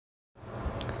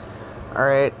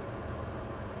Alright,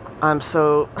 I'm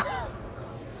so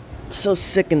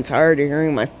sick and tired of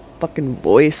hearing my fucking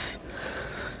voice,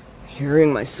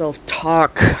 hearing myself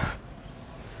talk.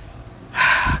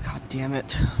 God damn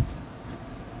it.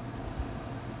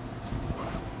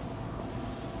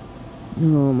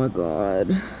 Oh my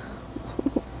god.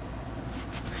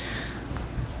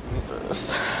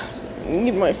 Jesus. I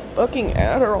need my fucking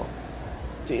Adderall.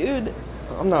 Dude,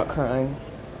 I'm not crying.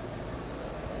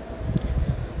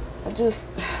 I just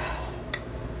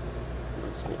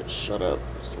need to shut up.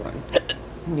 That's what I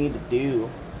need to do.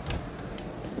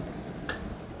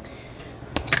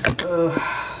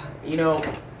 You know,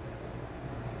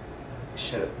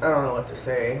 shit, I don't know what to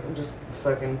say. I'm just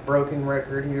fucking broken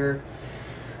record here.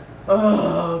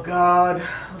 Oh god.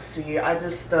 Let's see. I'm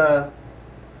gonna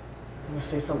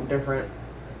say something different.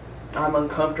 I'm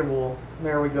uncomfortable.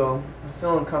 There we go. I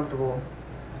feel uncomfortable.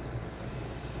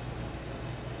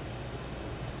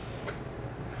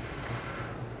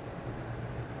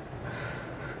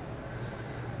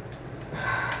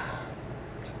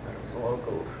 Might as well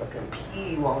go fucking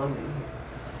pee while I'm in here.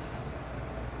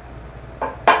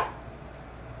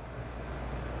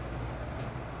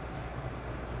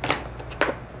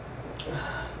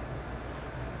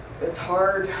 It's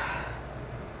hard.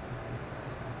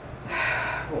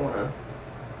 I don't wanna. I'm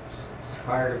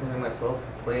tired of hearing myself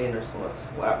complain. I just wanna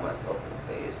slap myself in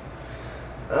the face.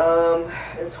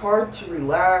 It's hard to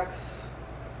relax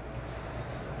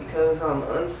because I'm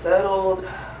unsettled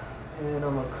and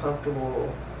I'm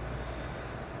uncomfortable.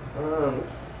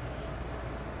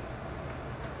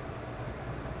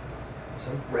 So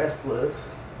I'm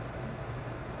restless,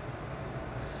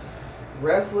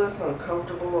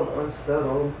 uncomfortable, and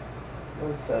unsettled.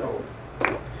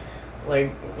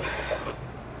 Like,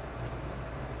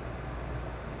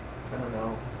 I don't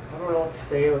know what to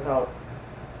say without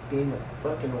being a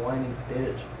fucking whining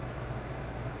bitch.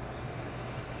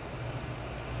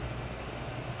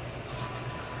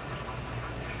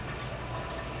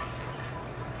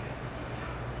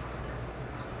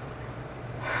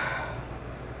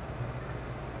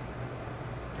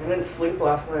 I didn't sleep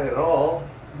last night at all,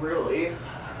 really.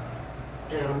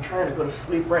 And I'm trying to go to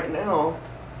sleep right now.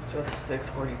 It's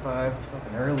 6:45. It's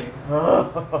fucking early.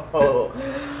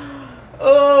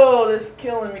 Oh, this is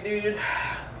killing me, dude.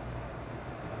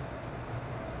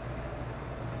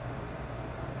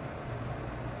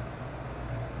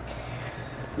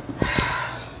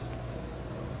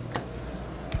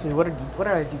 See, what did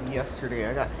I do yesterday?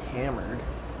 I got hammered.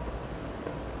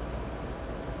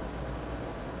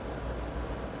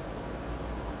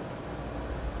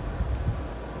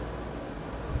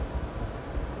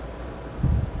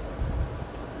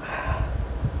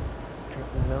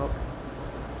 Drinking milk.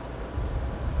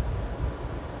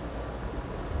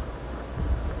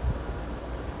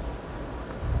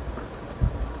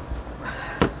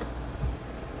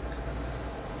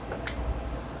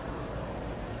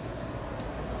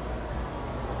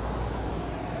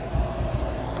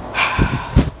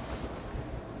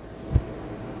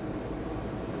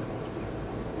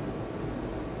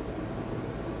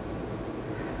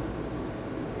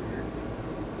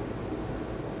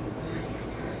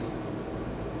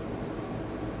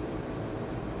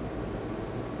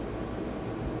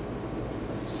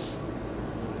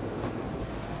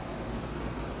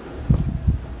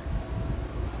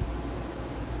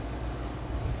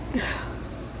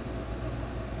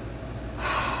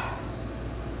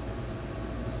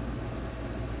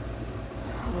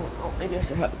 Maybe I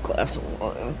should have a glass of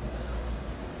wine.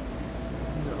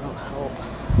 That'll help.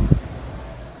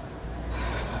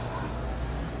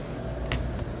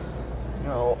 You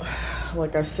know,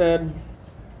 like I said,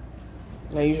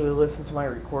 I usually listen to my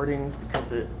recordings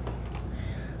because it,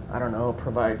 I don't know,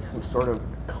 provides some sort of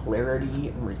clarity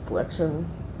and reflection.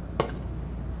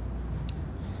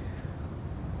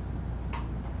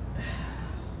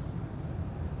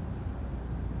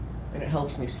 And it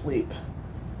helps me sleep.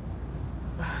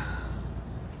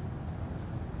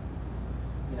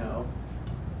 You know,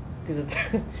 because it's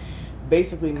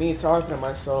basically me talking to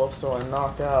myself, so I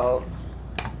knock out.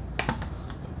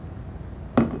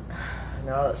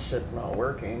 Now that shit's not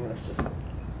working. It's just,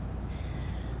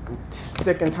 I'm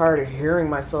sick and tired of hearing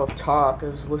myself talk. I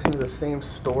was listening to the same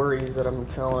stories that I'm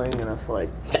telling, and it's like,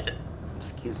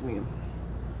 excuse me.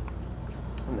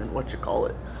 And then what you call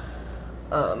it?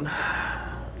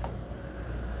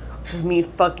 It's just me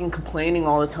fucking complaining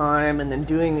all the time and then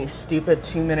doing these stupid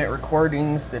 2-minute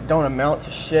recordings that don't amount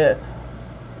to shit.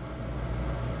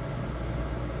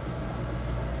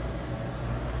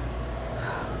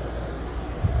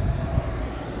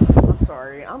 I'm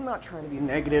sorry, I'm not trying to be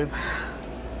negative.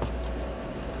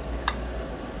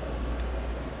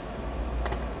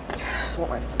 just want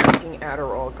my fucking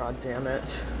Adderall, god damn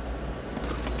it.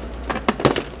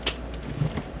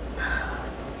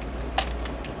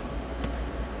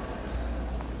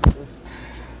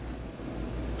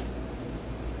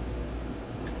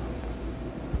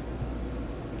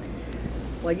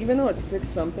 Like, even though it's 6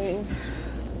 something,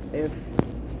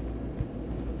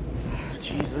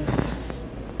 Jesus.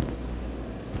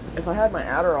 If I had my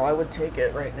Adderall, I would take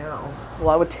it right now.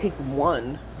 Well, I would take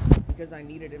one because I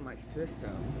need it in my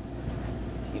system.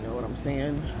 Do you know what I'm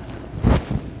saying?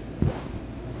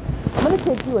 I'm gonna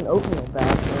take you an oatmeal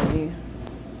bath, Randy.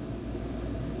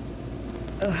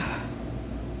 Ugh.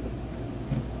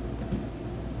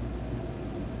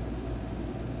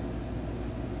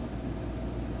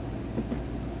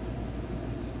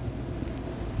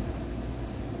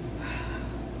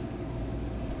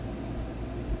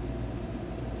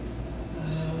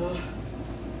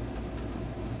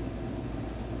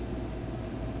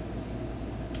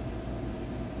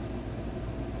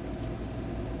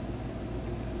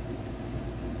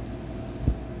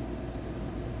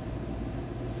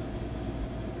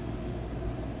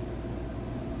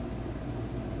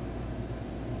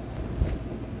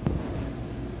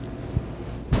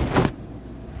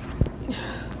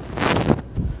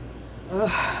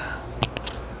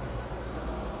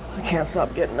 I can't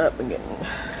stop getting up and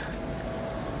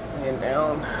laying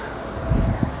down.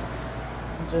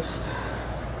 Just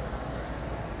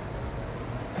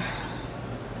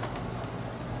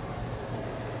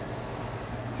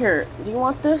here. Do you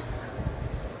want this?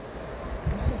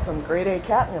 This is some grade A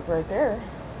catnip right there.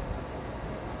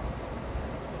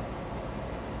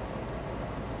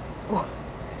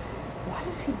 Why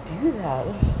does he do that?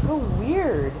 It's so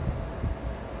weird.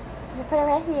 You put it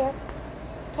right here.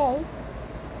 Okay.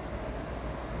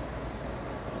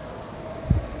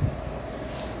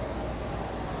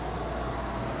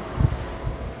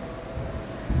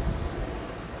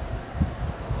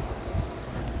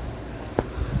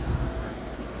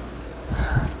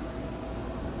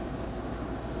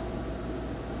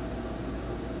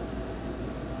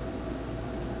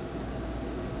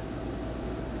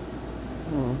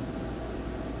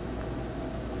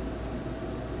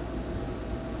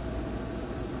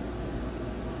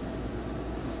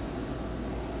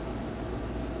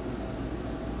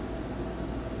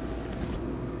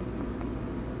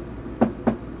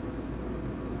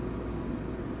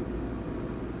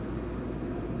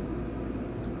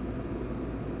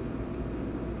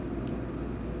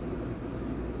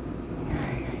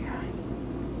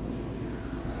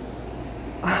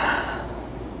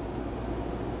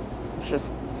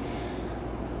 Just,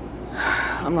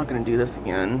 I'm not gonna do this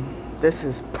again. This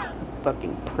is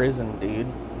fucking prison, dude.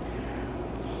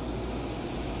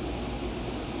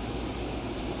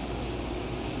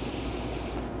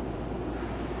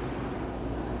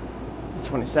 The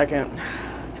 22nd,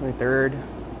 23rd,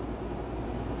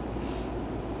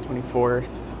 24th,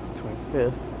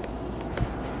 25th.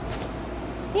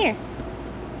 Here.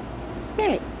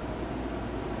 Smell it.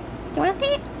 Do you want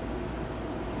that?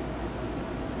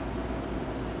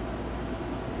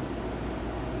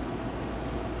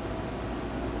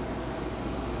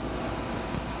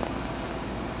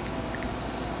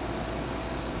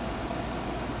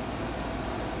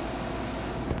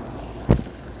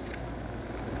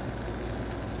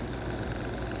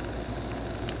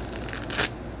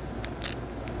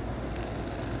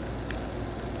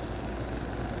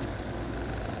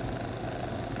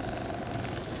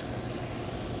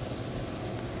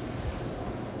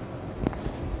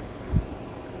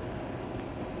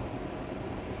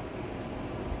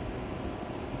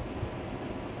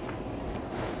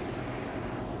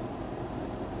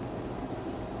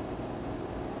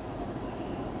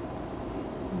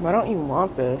 Why don't you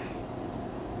want this?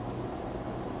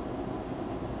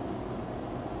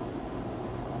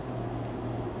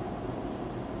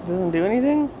 Doesn't do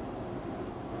anything?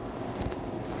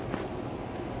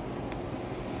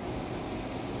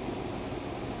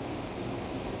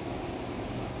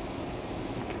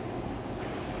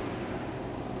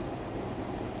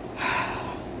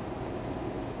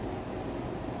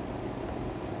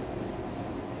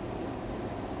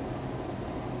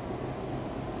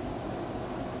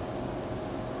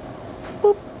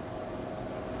 Boop.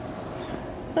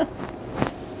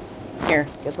 Here,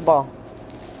 get the ball.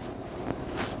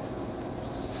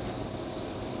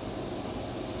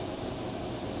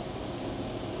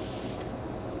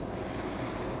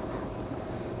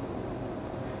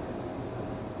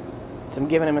 So I'm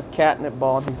giving him his catnip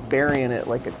ball and he's burying it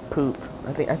like it's poop.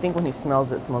 I think when he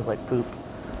smells it, it smells like poop.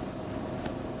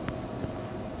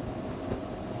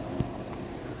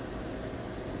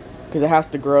 Because it has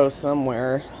to grow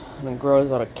somewhere. And it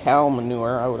grows out of cow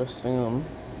manure, I would assume.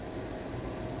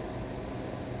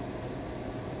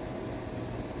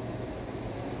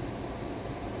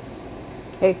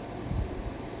 Hey.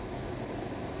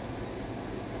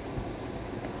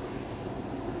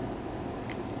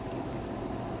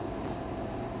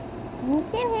 You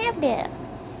can't have that.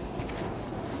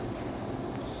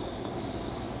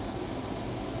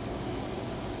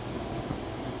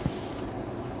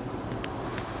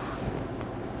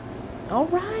 All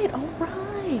right, all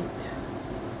right.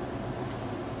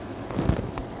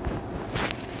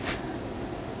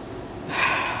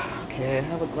 Okay, I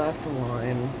have a glass of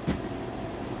wine.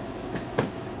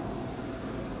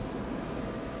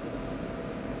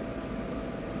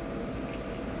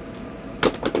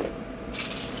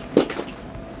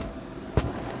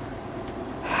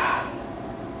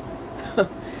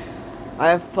 I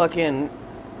have fucking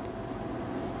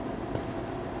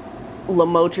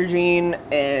lamotrigine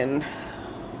and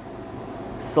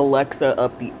Celexa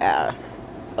up the ass.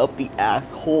 Up the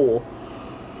asshole.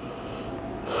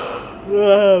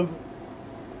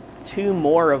 Two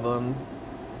more of them.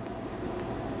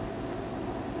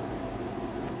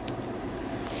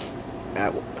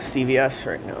 At CVS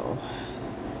right now.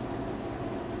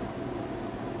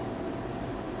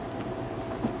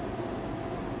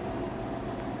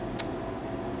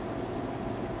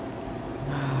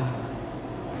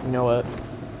 You know what?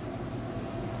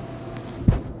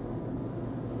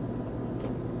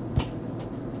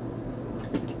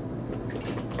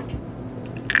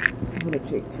 I'm gonna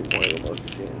take 2 more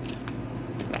Lamotrigines.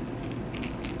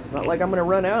 It's not like I'm gonna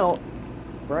run out,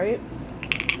 right?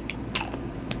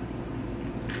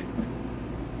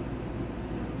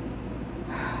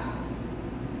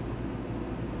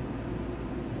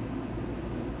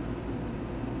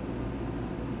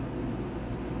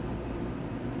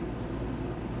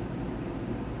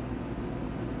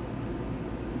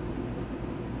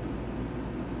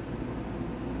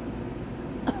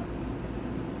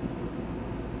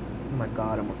 Oh my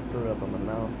god, I almost threw up on my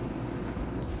mouth.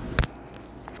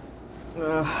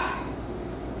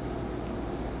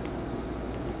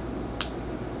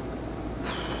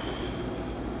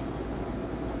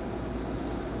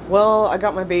 Well, I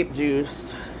got my vape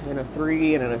juice in a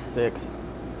 3 and in a 6.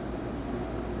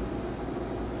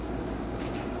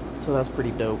 So that's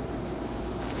pretty dope.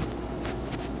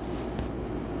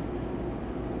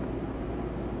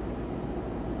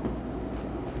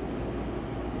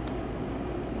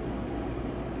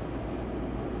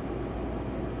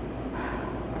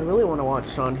 I really want to watch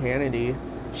Sean Hannity.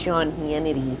 Sean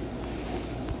Hannity.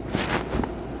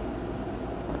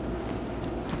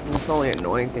 And the only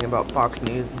annoying thing about Fox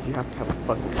News is you have to have a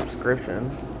fucking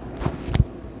subscription.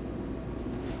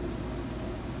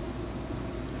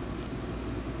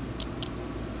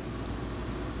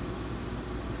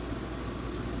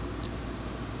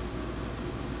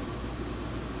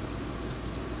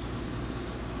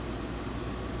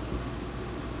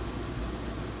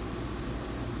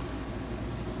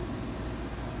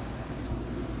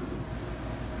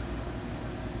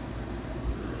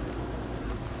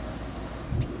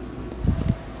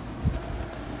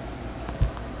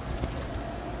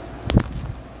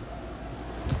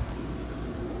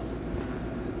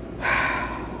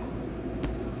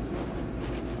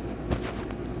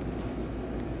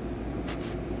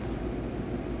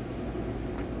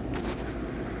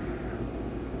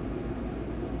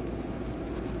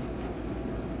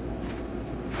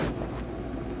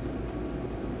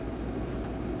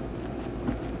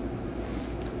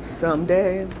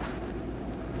 Someday,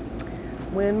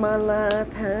 when my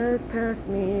life has passed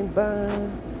me by,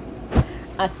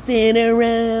 I sit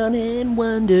around and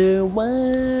wonder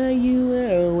why you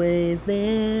were always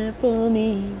there for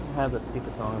me. I have this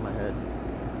stupid song in my head.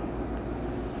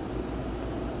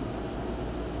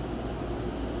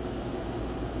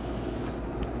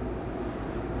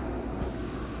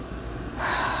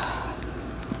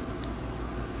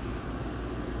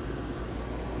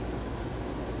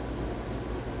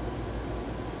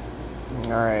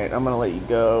 Alright, I'm gonna let you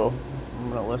go. I'm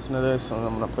gonna listen to this and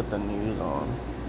I'm gonna put the news on.